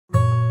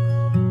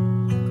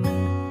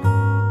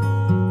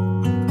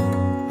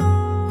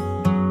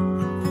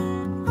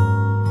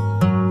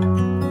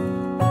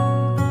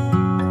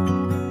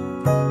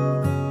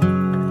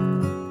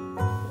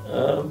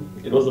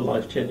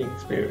life-changing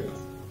experience,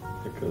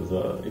 because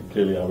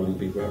clearly I wouldn't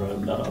be where I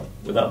am now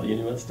without the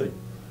university.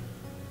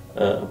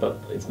 But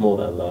it's more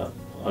than that.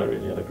 I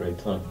really had a great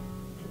time.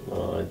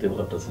 I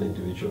developed as an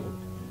individual.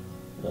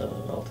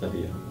 I'll tell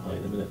you why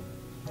in a minute.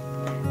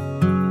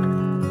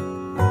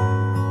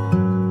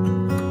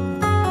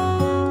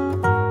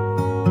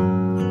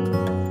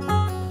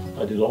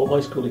 I did all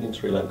my schooling in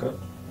Sri Lanka.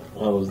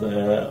 I was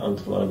there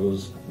until I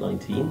was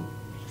 19,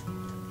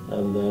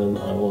 and then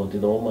I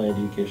did all my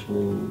education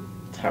in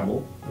Tamil,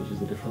 which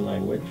is a different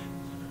language,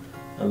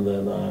 and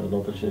then I had an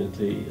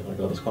opportunity, I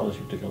got a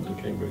scholarship to come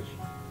to Cambridge.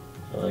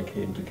 And I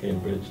came to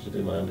Cambridge to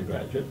do my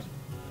undergraduate.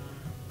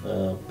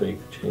 Big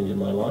change in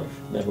my life,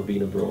 never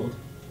been abroad,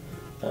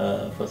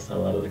 first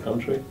time out of the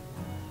country,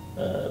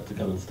 to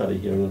come and study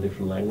here in a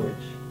different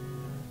language.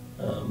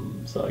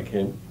 So I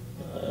came,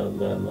 and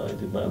then I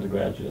did my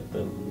undergraduate,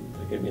 then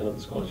they gave me another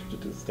scholarship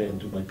to stay and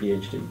do my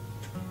PhD.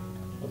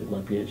 I did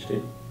my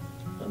PhD,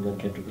 and then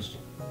came to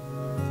Bristol.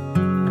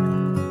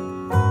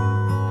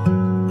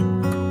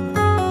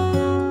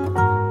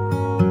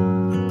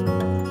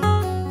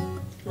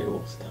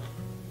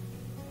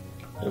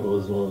 It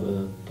was one of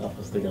the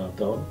toughest things I've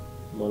done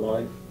in my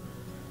life.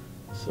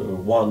 So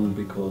one,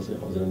 because I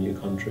was in a new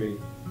country,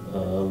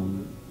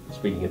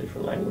 speaking a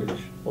different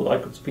language. Well, I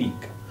could speak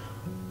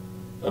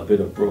a bit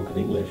of broken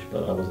English,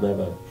 but I was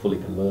never fully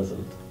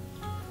conversant.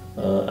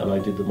 And I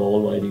did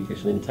all my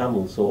education in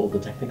Tamil, so all the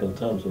technical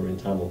terms were in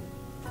Tamil.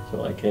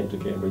 So I came to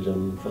Cambridge,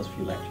 and the first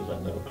few lectures I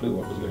had no clue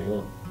what was going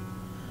on.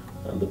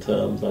 And the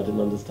terms I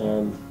didn't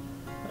understand,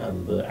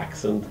 and the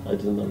accent I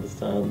didn't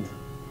understand.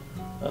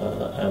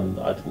 And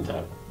I didn't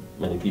have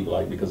many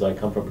people, because I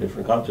come from a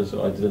different culture,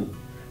 so I didn't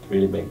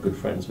really make good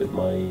friends with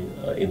my,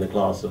 in the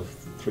class of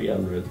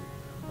 300,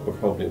 there were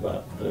probably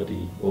about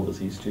 30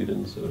 overseas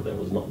students, so there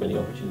was not many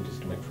opportunities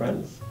to make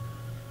friends.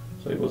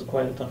 So it was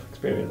quite a tough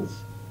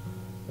experience.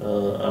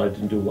 I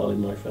didn't do well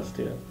in my first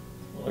year.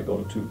 I got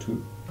a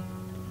 2-2.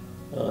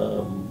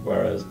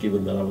 Whereas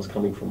given that I was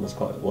coming from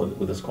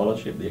with a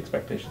scholarship, the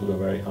expectations were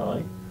very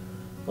high,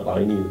 but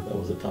I knew that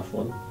was a tough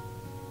one.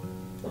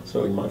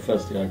 So in my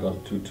first year I got a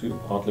 2-2,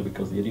 partly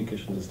because the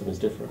education system is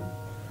different.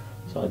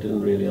 So I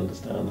didn't really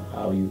understand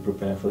how you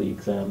prepare for the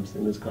exams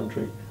in this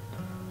country.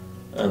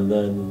 And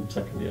then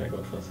second year I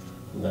got first.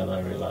 And then I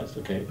realized,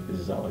 okay, this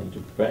is how I need to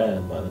prepare.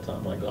 And by the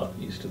time I got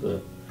used to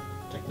the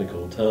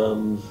technical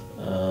terms,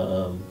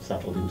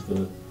 settled into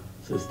the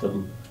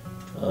system,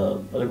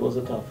 but it was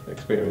a tough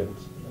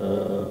experience.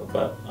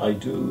 But I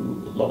do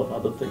a lot of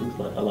other things,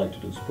 like I like to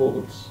do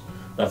sports.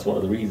 That's one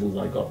of the reasons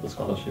I got the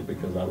scholarship,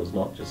 because I was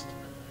not just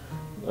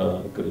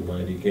good in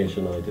my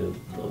education. I did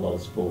a lot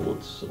of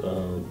sports,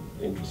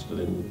 interested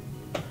in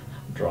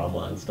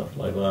drama and stuff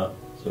like that.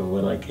 So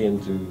when I came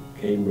to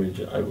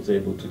Cambridge, I was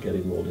able to get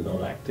involved in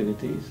other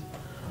activities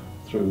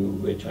through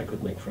which I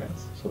could make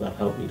friends. So that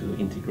helped me to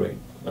integrate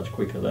much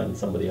quicker than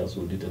somebody else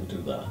who didn't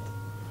do that.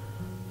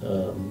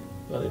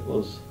 But it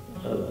was,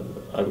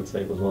 I would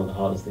say it was one of the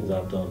hardest things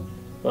I've done.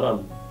 But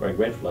I'm very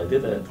grateful I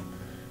did it.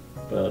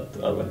 But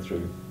I went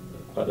through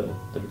quite a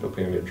difficult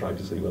period trying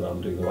to see whether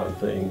I'm doing the right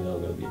thing.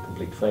 I'm going to be a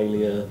complete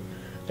failure.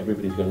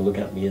 Everybody's going to look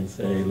at me and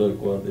say, look,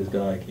 well, this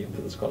guy came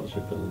to the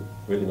scholarship and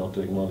really not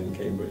doing well in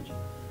Cambridge.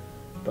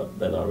 But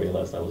then I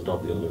realized I was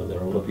not the only one. There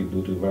are a lot of people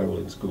who do very well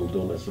in school,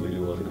 don't necessarily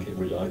do well in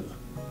Cambridge either.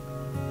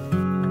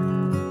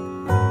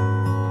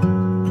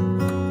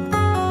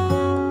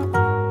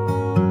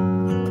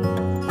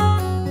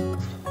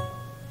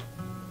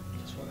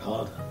 Just work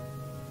hard.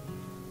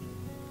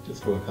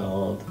 Just work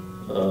hard.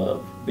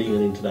 Being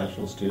an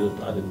international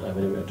student, I didn't have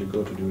anywhere to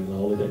go to during the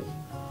holidays.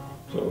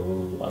 So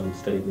I would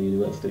stay in the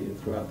university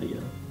throughout the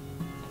year.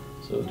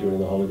 So during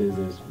the holidays,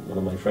 there's one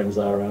of my friends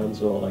are around,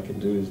 so all I can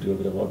do is do a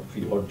bit of a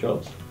few odd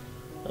jobs,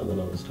 and then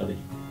I will study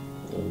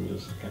and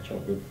just catch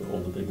up with all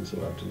the things. So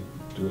I have to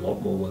do a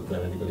lot more work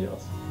than anybody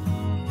else.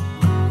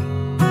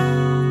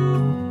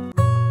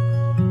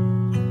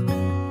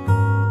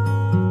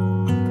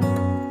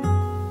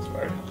 It's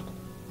very hard.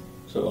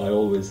 So I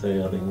always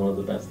say, I think one of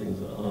the best things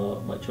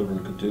my children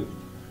could do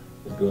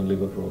is go and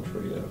live abroad for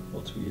a year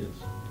or 2 years.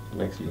 It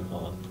makes you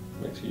hard,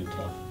 it makes you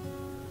tough,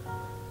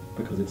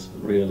 because it's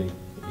really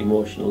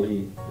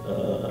emotionally,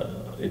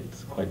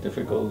 it's quite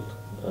difficult,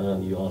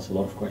 and you ask a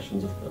lot of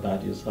questions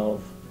about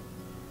yourself.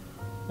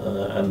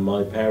 And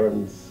my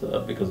parents,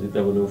 because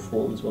there were no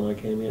phones when I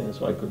came here,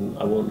 so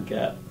I won't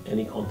get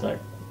any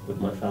contact with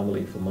my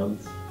family for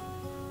months.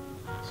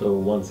 So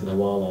once in a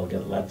while I'll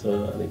get a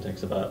letter, and it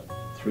takes about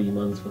 3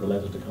 months for the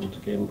letter to come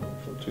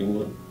to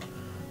England.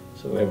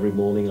 So every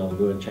morning I'll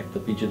go and check the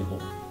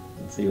pigeonhole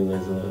and see when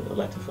there's a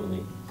letter for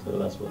me. So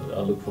that's what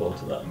I look forward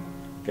to, that.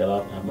 Get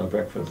up, have my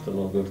breakfast, and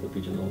I'll go to the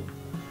pigeonhole.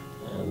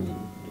 And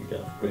you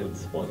get real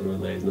disappointed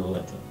when there is no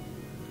letter.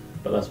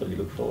 But that's what you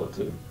look forward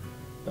to.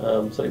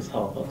 So it's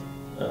hard,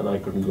 and I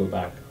couldn't go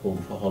back home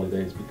for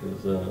holidays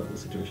because the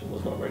situation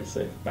was not very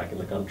safe back in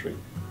the country.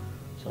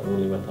 So I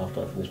only went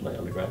after I finished my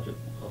undergraduate,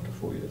 after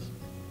 4 years.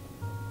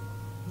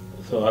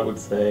 So I would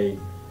say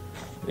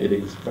it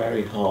is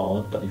very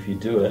hard, but if you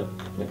do it,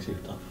 it makes you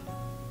tough.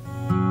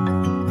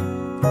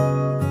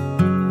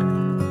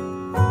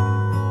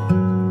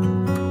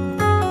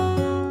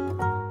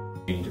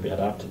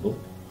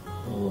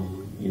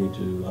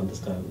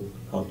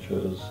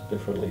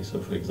 differently. So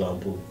for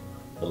example,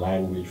 the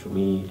language for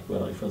me,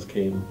 when I first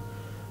came,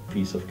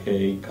 piece of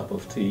cake, cup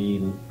of tea,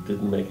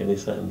 didn't make any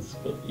sense,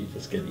 but you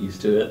just get used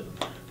to it.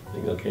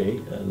 Think, okay,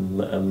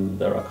 and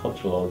there are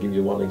cultural, I'll give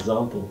you one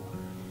example.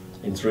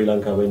 In Sri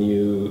Lanka, when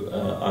you,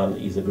 and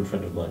he's a good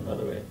friend of mine, by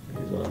the way,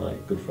 he's one of my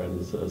good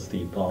friends,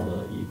 Steve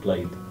Palmer, he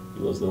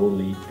was the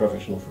only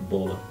professional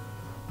footballer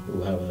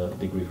who had a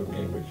degree from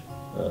Cambridge.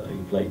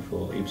 He played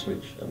for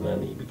Ipswich, and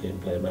then he became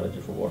player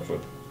manager for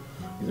Watford.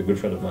 He's a good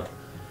friend of mine.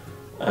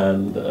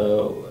 And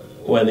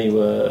when he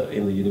were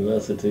in the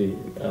university,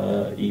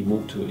 he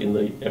moved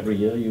to, every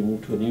year you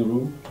move to a new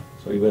room.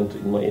 So he went,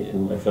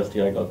 in my first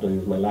year I got to know he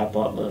was my lab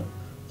partner.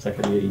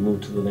 Second year he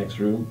moved to the next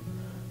room.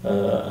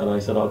 And I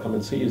said, I'll come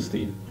and see you,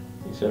 Steve.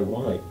 He said,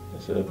 why? I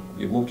said,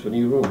 you moved to a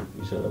new room.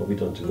 He said, oh, we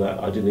don't do that.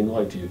 I didn't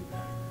invite you.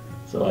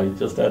 So I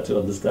just had to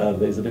understand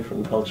there's a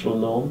different cultural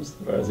norms,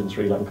 whereas in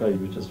Sri Lanka you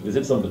would just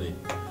visit somebody.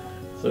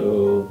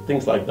 So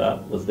things like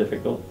that was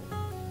difficult,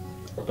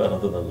 but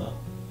other than that,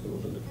 it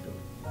wasn't difficult.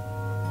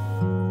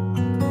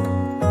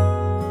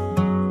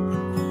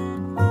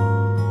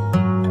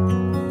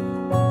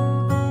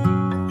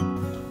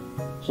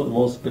 So the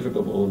most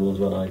difficult moment was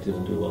when I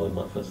didn't do well in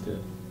my first year.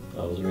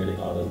 I was really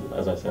hard, and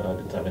as I said, I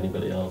didn't have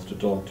anybody else to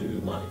talk to.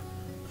 My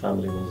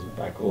family was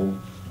back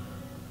home.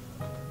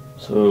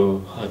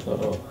 So I thought,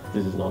 oh,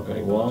 this is not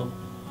going well,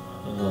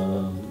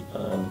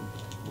 and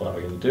what are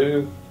we going to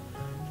do?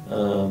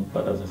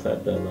 But as I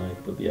said, then I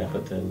put the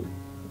effort in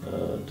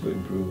to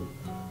improve,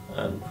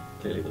 and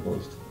clearly the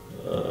most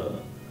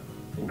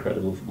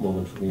incredible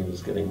moment for me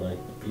was getting my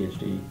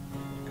PhD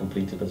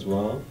completed as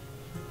well.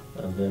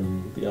 And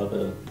then the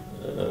other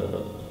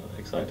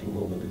exciting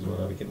moment is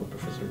when I became a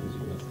professor in this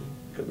university.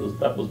 Because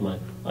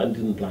I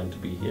didn't plan to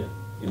be here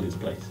in this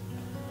place.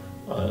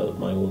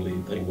 My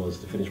only thing was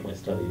to finish my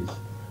studies,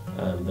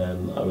 and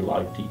then I would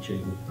like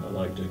teaching, I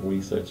like doing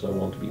research, so I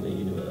want to be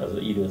as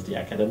a university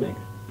academic.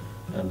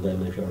 And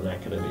then if you're an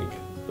academic,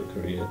 the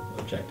career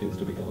objective is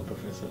to become a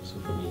professor. So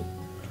for me,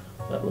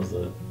 that was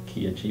the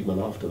key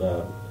achievement. After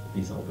that,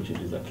 these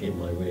opportunities that came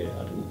my way,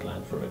 I didn't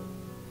plan for it.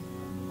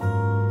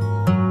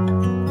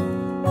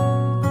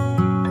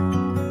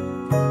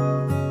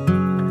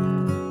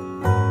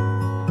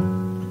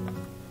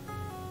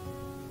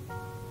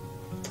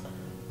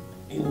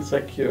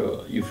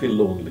 Insecure, you feel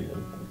lonely.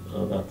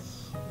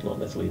 That's not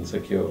necessarily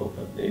insecure,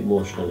 but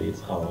emotionally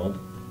it's hard.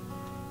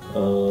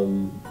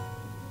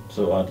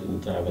 So I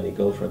didn't have any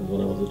girlfriends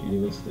when I was at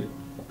university,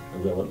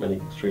 and there weren't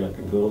many Sri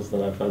Lankan girls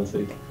that I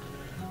fancied.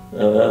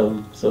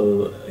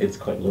 So it's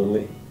quite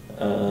lonely,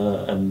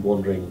 and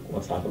wondering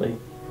what's happening.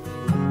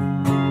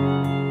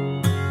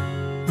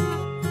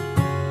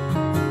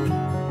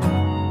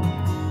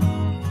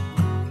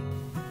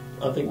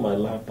 I think my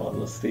lab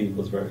partner Steve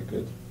was very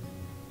good.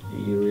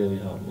 He really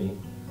helped me.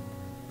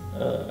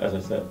 As I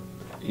said,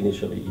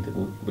 initially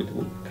we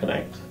didn't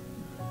connect,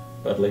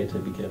 but later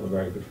he became a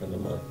very good friend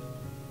of mine.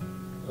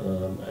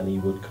 And he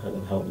would kind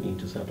of help me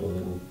to settle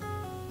in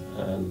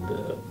and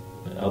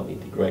help me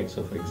integrate.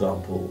 So for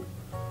example,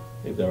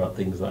 if there are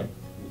things like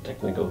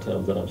technical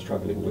terms that I'm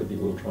struggling with, he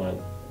will try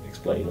and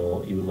explain,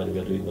 or even when we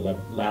are doing the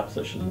lab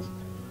sessions,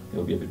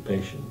 he'll be a bit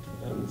patient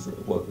and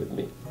work with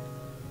me.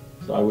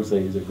 So I would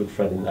say he's a good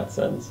friend in that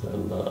sense,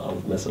 and I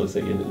wouldn't necessarily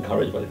say he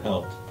encouraged, but it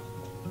helped.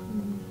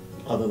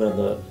 Other than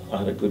that, I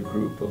had a good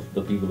group of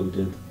the people who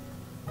did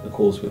the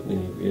course with me.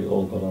 We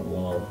all got on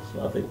well,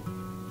 so I think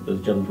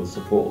there's general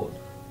support,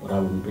 but I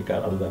wouldn't pick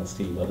out, other than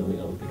Steve, I don't think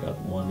I would pick out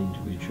one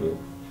individual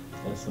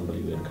as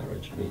somebody who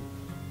encouraged me.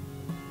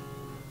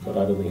 But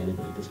I don't think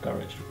anybody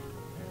discouraged me.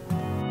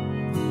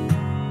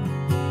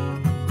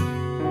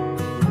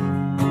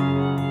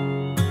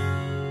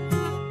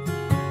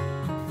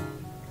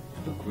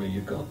 Look where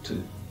you got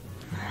to.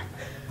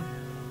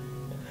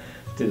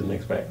 Didn't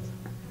expect.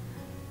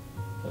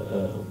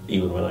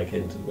 Even when I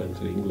went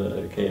to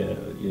England,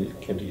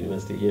 came to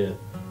university here,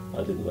 I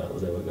didn't think that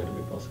was ever going to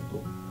be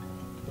possible.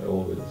 I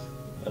always,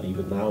 and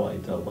even now I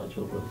tell my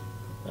children,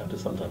 I have to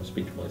sometimes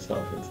speak to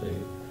myself and say,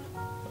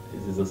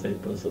 is this the same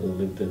person who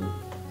lived in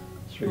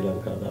Sri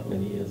Lanka that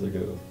many years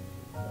ago?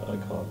 I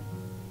can't.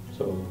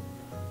 So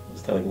I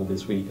was telling them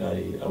this week,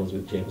 I was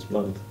with James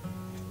Blunt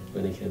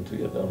when he came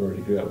to I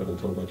already grew up when I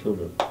told my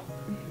children.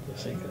 I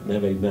think I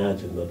never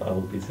imagined that I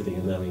would be sitting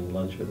and having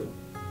lunch with him.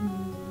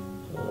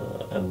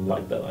 And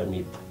like that, I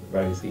meet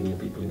very senior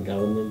people in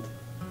government,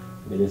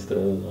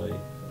 ministers, I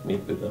meet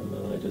with them,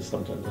 and I just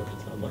sometimes have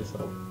to tell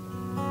myself.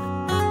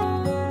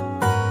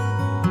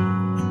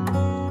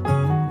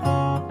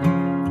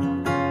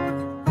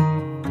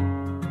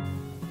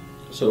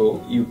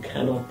 So you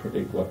cannot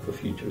predict what the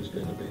future is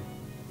going to be.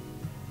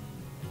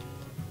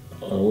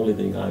 The only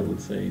thing I would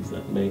say is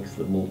that make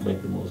the most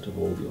of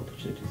all the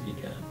opportunities you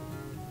can.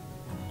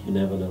 You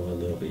never know when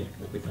they'll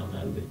become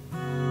handy.